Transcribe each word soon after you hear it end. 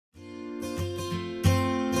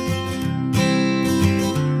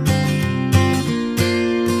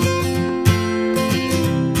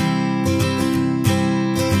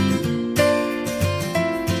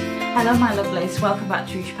my lovelies, welcome back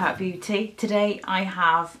to Rougepout Beauty. Today I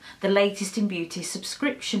have the latest in beauty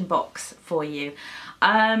subscription box for you.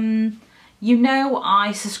 You know,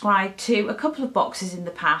 I subscribed to a couple of boxes in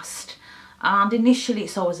the past, and initially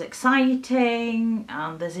it's always exciting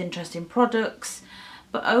and there's interesting products,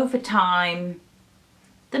 but over time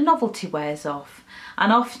the novelty wears off,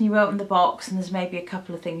 and often you open the box and there's maybe a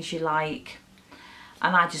couple of things you like,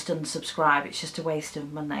 and I just unsubscribe. It's just a waste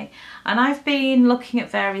of money. And I've been looking at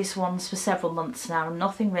various ones for several months now and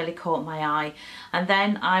nothing really caught my eye. And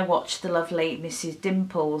then I watched the lovely Mrs.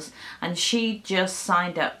 Dimples, and she just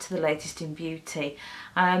signed up to the latest in beauty.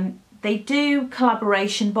 They do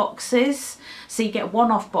collaboration boxes, so you get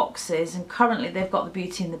one-off boxes, and currently they've got the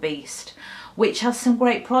Beauty and the Beast, which has some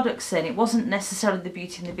great products in. It wasn't necessarily the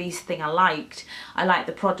Beauty and the Beast thing I liked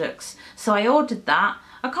the products. So I ordered that.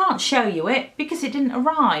 I can't show you it because it didn't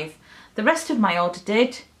arrive. The rest of my order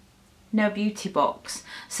did. No beauty box.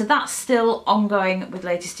 So that's still ongoing with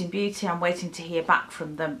Latest in Beauty. I'm waiting to hear back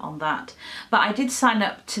from them on that. But I did sign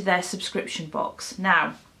up to their subscription box.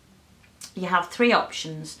 Now, you have three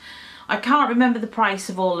options. I can't remember the price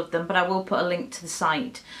of all of them, but I will put a link to the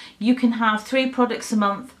site. You can have 3 products a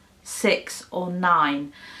month, 6 or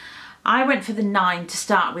 9. I went for the 9 to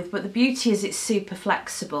start with, but the beauty is it's super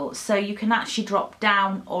flexible, so you can actually drop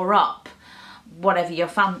down or up, whatever your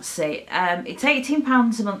fancy. It's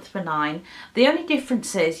 £18 a month for 9. The only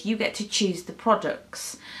difference is you get to choose the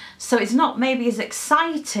products. So it's not maybe as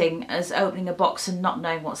exciting as opening a box and not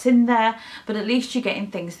knowing what's in there, but at least you're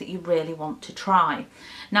getting things that you really want to try.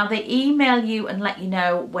 Now, they email you and let you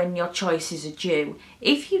know when your choices are due.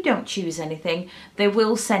 If you don't choose anything, they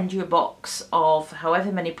will send you a box of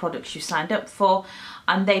however many products you signed up for,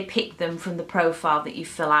 and they pick them from the profile that you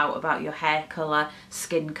fill out about your hair colour,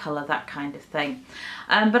 skin colour, that kind of thing.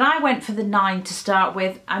 But I went for the 9 to start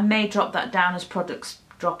with. I may drop that down as products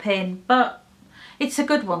drop in, but it's a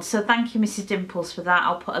good one. So thank you, Mrs. Dimples, for that.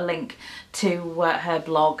 I'll put a link to her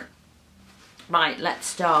blog. Right, let's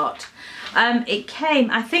start. It came,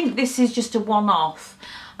 I think this is just a one-off.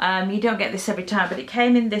 You don't get this every time, but it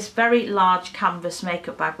came in this very large canvas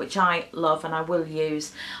makeup bag, which I love and I will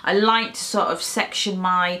use. I like to sort of section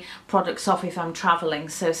my products off if I'm travelling,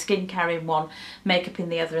 so skincare in one, makeup in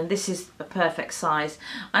the other, and this is a perfect size.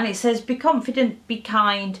 And it says, be confident, be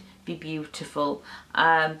kind, be beautiful,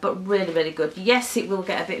 but really, really good. Yes, it will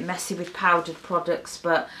get a bit messy with powdered products,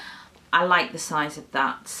 but I like the size of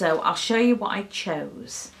that. So I'll show you what I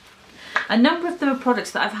chose. A number of them are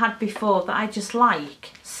products that I've had before that I just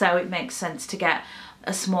like, so it makes sense to get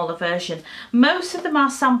a smaller version. Most of them are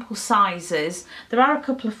sample sizes. There are a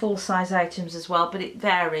couple of full-size items as well, but it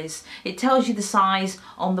varies. It tells you the size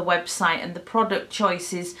on the website, and the product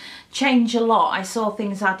choices change a lot. I saw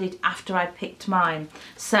things added after I picked mine.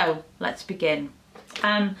 So let's begin.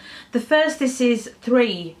 The first, this is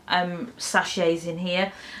 3 sachets in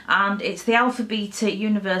here, and it's the Alpha Beta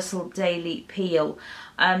Universal Daily Peel.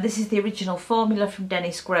 This is the original formula from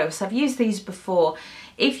Dennis Gross. I've used these before.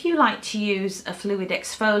 If you like to use a fluid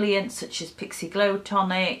exfoliant such as Pixie Glow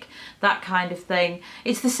Tonic, that kind of thing,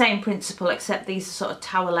 it's the same principle, except these are sort of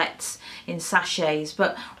towelettes in sachets,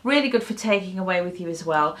 but really good for taking away with you as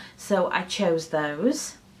well. So I chose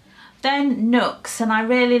those. Then Nux, and I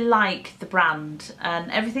really like the brand,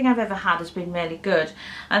 and everything I've ever had has been really good.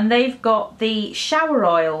 And they've got the shower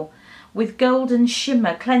oil with golden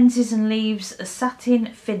shimmer, cleanses and leaves a satin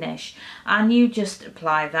finish, and you just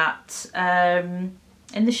apply that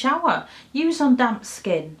in the shower. Use on damp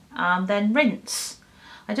skin and then rinse.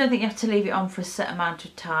 I don't think you have to leave it on for a set amount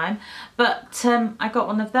of time, but I got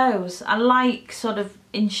one of those. I like sort of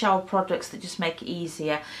in-shower products that just make it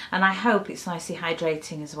easier, and I hope it's nicely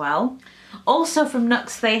hydrating as well. Also from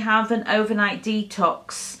Nux, they have an overnight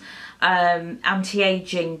detox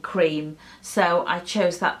anti-aging cream, so I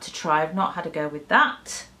chose that to try. I've not had a go with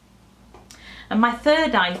that. And my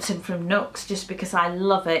third item from Nux, just because I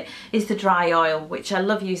love it, is the dry oil, which I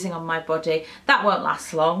love using on my body. That won't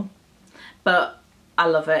last long, but I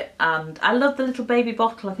love it, and I love the little baby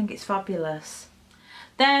bottle. I think it's fabulous.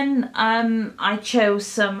 Then I chose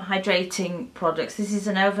some hydrating products. This is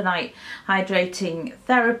an overnight hydrating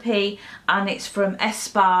therapy, and it's from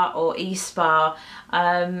S-Spa or E-Spa.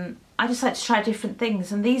 I just like to try different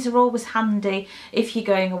things, and these are always handy if you're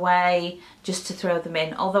going away, just to throw them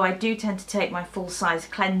in. Although I do tend to take my full-size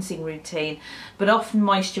cleansing routine, but often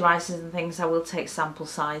moisturisers and things I will take sample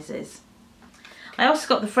sizes. I also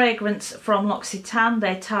got the fragrance from L'Occitane,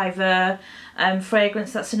 their Tyver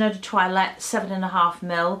fragrance. That's an Eau de Toilette,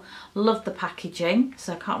 7.5ml. Love the packaging,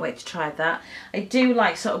 so I can't wait to try that. I do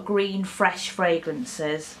like sort of green, fresh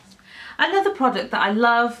fragrances. Another product that I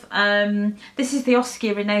love, this is the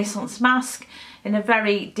Oskia Renaissance mask in a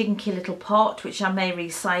very dinky little pot, which I may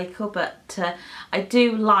recycle, but I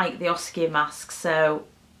do like the Oskia mask, so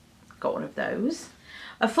got one of those.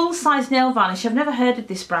 A full-size nail varnish. I've never heard of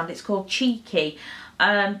this brand. It's called Cheeky.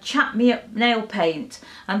 Chat Me Up nail paint,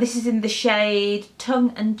 and this is in the shade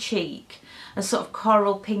Tongue and Cheek, a sort of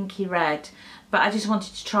coral pinky red. But I just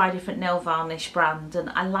wanted to try a different nail varnish brand, and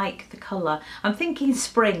I like the colour. I'm thinking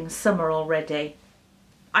spring, summer already.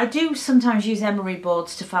 I do sometimes use emery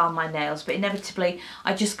boards to file my nails, but inevitably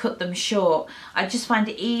I just cut them short. I just find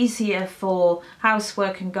it easier for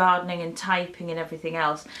housework and gardening and typing and everything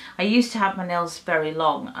else. I used to have my nails very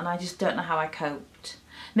long, and I just don't know how I coped.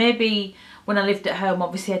 Maybe when I lived at home,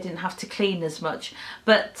 obviously I didn't have to clean as much,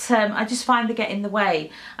 but I just find they get in the way,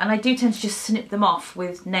 and I do tend to just snip them off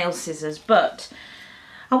with nail scissors. But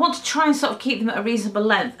I want to try and sort of keep them at a reasonable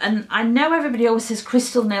length, and I know everybody always says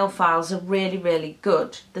crystal nail files are really, really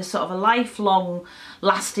good. They're sort of a lifelong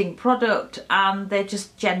lasting product, and they're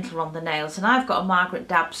just gentle on the nails, and I've got a Margaret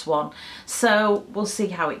Dabbs one, so we'll see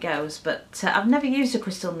how it goes. But I've never used a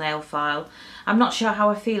crystal nail file. I'm not sure how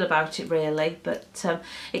I feel about it really, but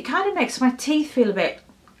it kind of makes my teeth feel a bit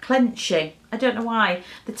clenchy. I don't know why,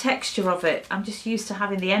 the texture of it. I'm just used to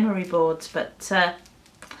having the emery boards, but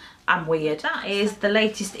I'm weird. That is the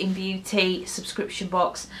latest in beauty subscription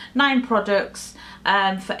box. 9 products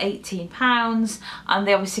for £18, and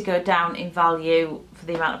they obviously go down in value for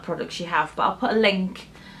the amount of products you have, but I'll put a link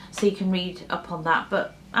so you can read up on that.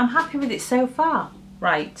 But I'm happy with it so far.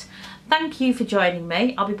 Right, thank you for joining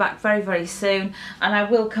me. I'll be back very, very soon, and I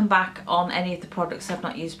will come back on any of the products I've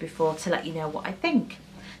not used before to let you know what I think.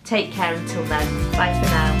 Take care until then. Bye for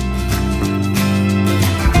now.